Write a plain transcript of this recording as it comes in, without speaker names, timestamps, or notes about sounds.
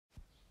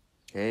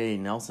Hey,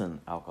 Nelson,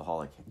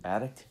 alcoholic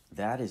addict.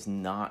 That is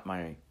not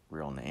my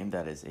real name.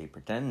 That is a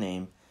pretend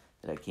name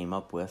that I came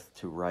up with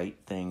to write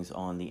things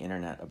on the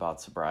internet about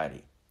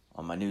sobriety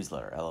on my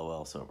newsletter,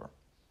 LOL Sober.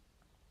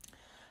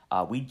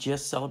 We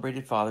just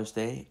celebrated Father's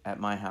Day at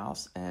my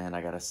house, and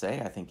I gotta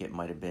say, I think it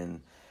might have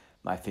been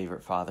my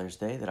favorite Father's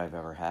Day that I've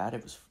ever had.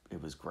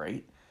 It was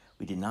great.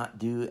 We did not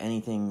do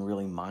anything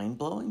really mind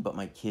blowing, but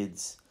my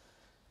kids,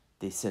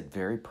 they said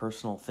very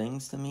personal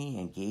things to me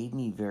and gave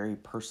me very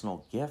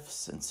personal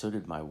gifts, and so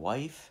did my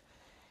wife.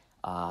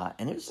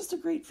 And it was just a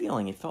great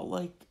feeling. It felt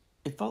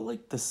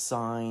like the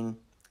sign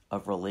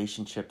of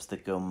relationships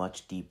that go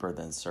much deeper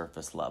than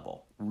surface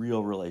level,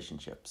 real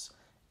relationships.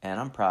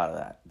 And I'm proud of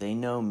that. They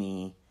know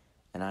me,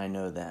 and I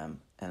know them,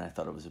 and I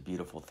thought it was a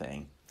beautiful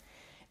thing.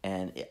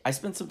 And I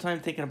spent some time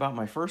thinking about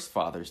my first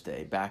Father's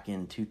Day back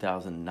in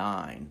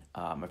 2009,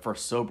 my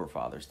first sober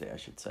Father's Day, I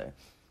should say.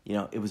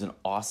 It was an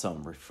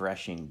awesome,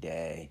 refreshing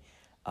day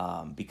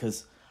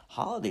because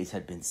holidays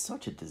had been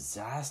such a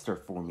disaster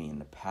for me in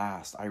the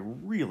past.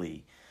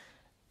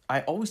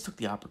 I always took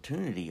the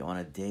opportunity on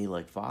a day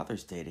like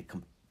Father's Day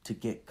to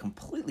get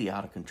completely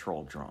out of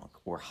control drunk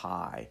or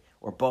high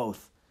or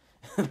both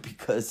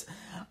because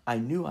I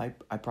knew I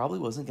probably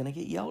wasn't going to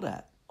get yelled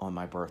at on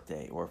my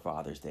birthday or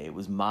Father's Day. It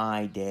was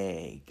my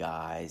day,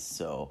 guys.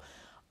 So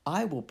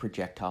I will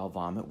projectile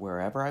vomit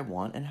wherever I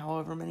want and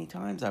however many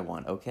times I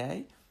want,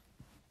 okay?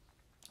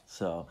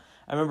 So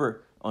I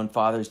remember on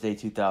Father's Day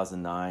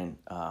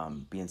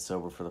 2009, being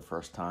sober for the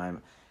first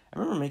time. I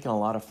remember making a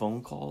lot of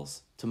phone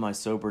calls to my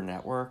sober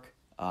network,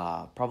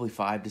 probably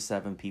 5 to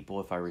 7 people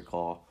if I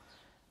recall.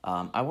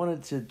 I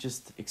wanted to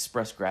just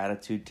express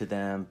gratitude to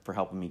them for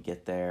helping me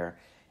get there.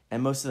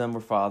 And most of them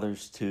were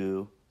fathers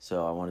too.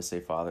 So I want to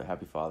say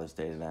Happy Father's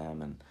Day to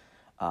them. And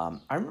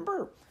I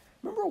remember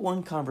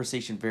one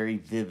conversation very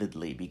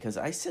vividly because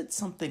I said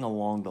something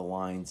along the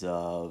lines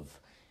of,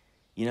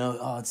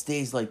 it's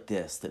days like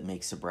this that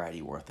make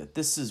sobriety worth it.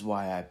 This is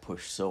why I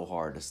push so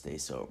hard to stay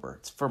sober.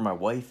 It's for my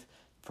wife,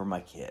 for my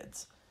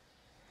kids.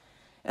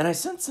 And I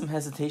sensed some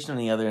hesitation on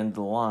the other end of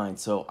the line.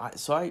 So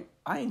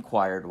I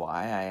inquired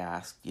why. I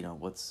asked,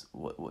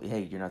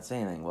 hey, you're not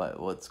saying anything.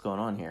 What's going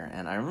on here?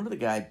 And I remember the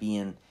guy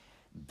being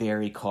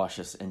very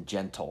cautious and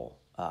gentle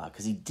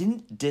because he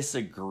didn't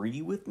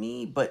disagree with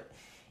me, but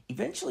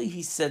eventually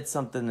he said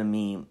something to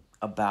me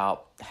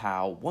about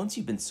how once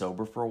you've been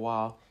sober for a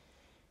while,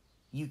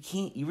 you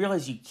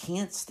realize you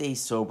can't stay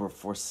sober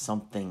for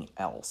something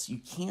else. You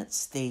can't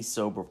stay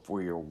sober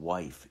for your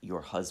wife,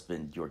 your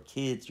husband, your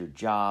kids, your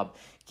job.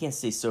 You can't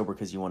stay sober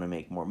because you want to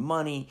make more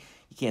money.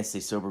 You can't stay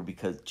sober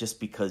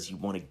because you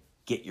want to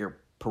get your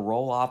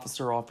parole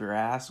officer off your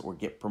ass or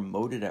get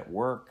promoted at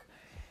work.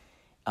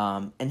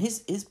 And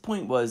his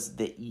point was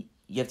that you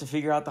have to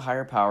figure out the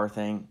higher power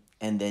thing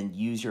and then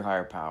use your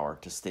higher power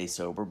to stay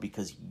sober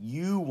because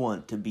you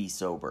want to be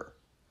sober.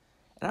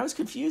 And I was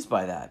confused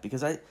by that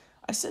because I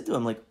said to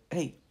him, like,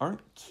 hey,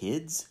 aren't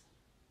kids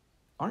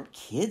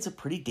a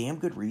pretty damn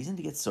good reason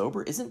to get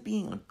sober? Isn't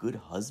being a good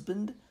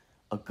husband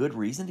a good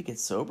reason to get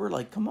sober?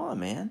 Like, come on,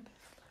 man.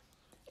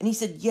 And he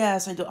said,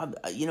 yes, I don't,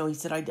 he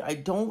said, I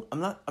don't,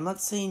 I'm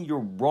not saying you're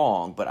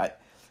wrong, but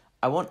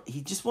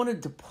he just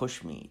wanted to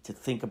push me to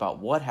think about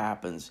what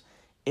happens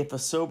if a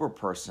sober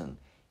person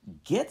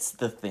gets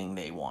the thing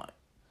they want.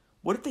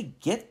 What if they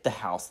get the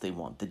house they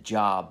want, the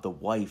job, the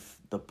wife,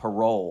 the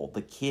parole,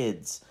 the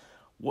kids?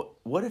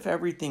 What if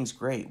everything's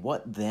great?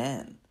 What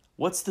then?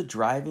 What's the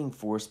driving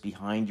force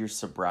behind your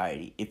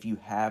sobriety if you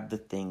have the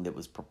thing that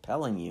was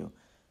propelling you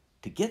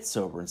to get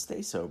sober and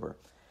stay sober?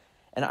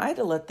 And I had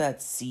to let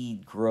that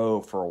seed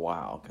grow for a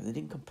while because I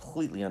didn't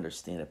completely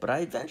understand it. But I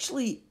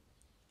eventually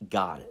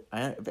got it.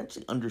 I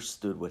eventually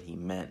understood what he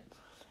meant.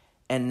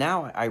 And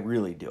now I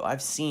really do.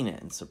 I've seen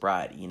it in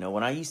sobriety.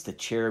 When I used to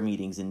chair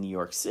meetings in New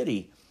York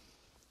City,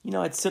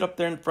 I'd sit up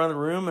there in front of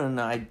the room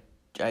and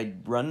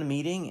I'd run the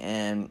meeting,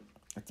 and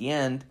at the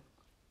end,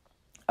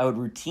 I would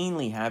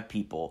routinely have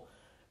people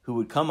who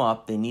would come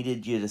up. They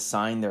needed you to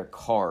sign their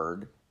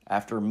card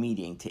after a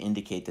meeting to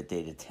indicate that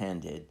they'd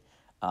attended.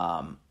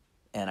 And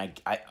I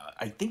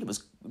think it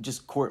was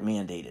just court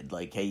mandated,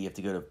 like, hey, you have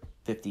to go to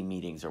 50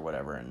 meetings or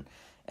whatever,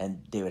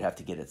 and they would have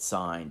to get it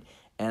signed.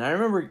 And I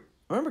remember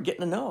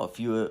getting to know a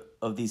few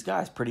of these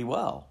guys pretty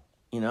well.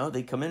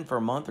 They'd come in for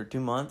a month or 2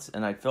 months,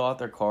 and I'd fill out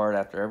their card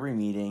after every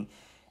meeting,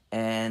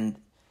 and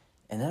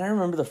then I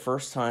remember the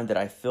first time that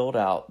I filled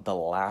out the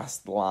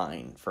last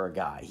line for a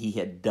guy. He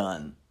had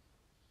done,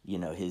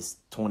 his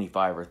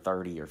 25 or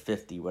 30 or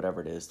 50,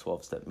 whatever it is,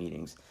 12-step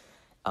meetings.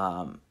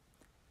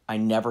 I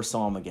never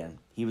saw him again.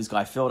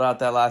 I filled out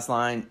that last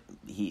line.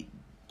 He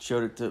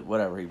showed it to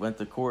whatever. He went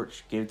to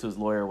court, gave it to his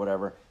lawyer,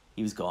 whatever.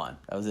 He was gone.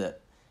 That was it.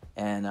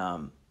 And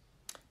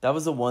that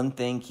was the one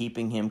thing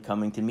keeping him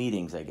coming to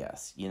meetings, I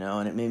guess,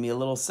 and it made me a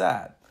little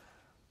sad.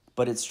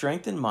 But it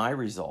strengthened my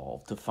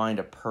resolve to find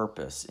a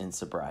purpose in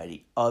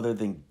sobriety other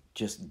than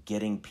just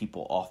getting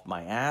people off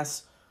my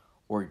ass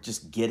or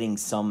just getting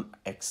some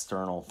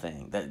external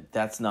thing.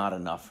 That's not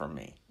enough for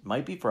me. It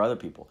might be for other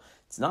people.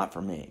 It's not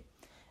for me.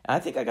 And I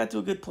think I got to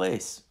a good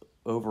place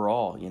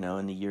overall,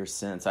 in the years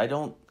since. I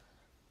don't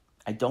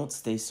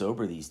stay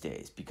sober these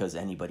days because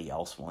anybody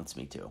else wants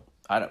me to.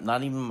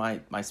 Not even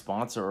my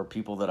sponsor or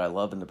people that I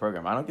love in the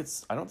program. I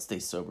don't stay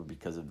sober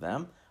because of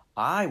them.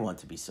 I want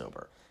to be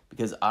sober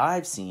because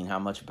I've seen how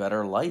much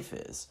better life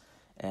is.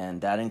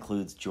 And that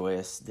includes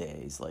joyous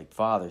days like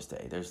Father's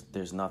Day.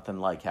 There's nothing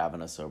like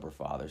having a sober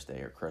Father's Day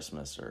or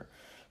Christmas or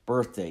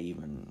birthday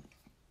even.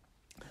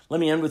 Let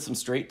me end with some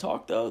straight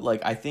talk though.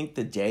 Like, I think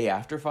the day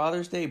after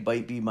Father's Day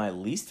might be my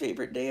least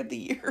favorite day of the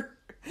year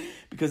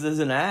because as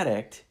an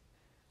addict,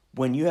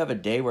 when you have a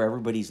day where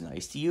everybody's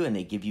nice to you and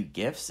they give you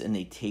gifts and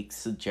they take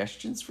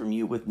suggestions from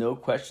you with no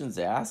questions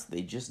asked,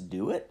 they just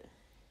do it.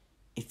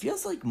 It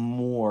feels like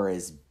more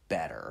is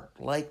better.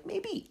 Like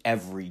maybe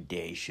every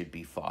day should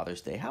be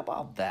Father's Day. How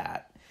about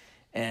that?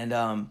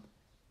 And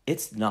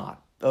it's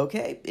not.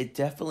 Okay, it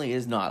definitely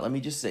is not. Let me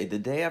just say, the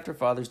day after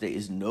Father's Day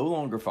is no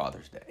longer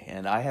Father's Day.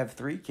 And I have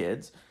 3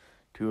 kids,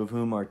 2 of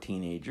whom are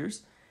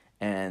teenagers.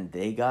 And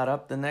they got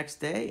up the next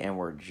day and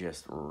were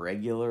just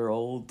regular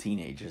old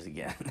teenagers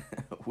again,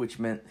 which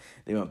meant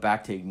they went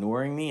back to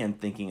ignoring me and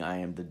thinking I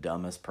am the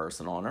dumbest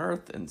person on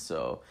earth. And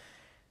so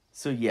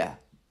yeah,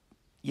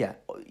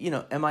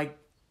 am I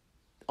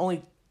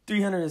only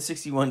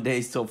 361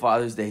 days till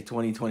Father's Day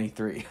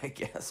 2023, I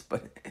guess.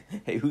 But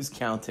hey, who's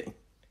counting?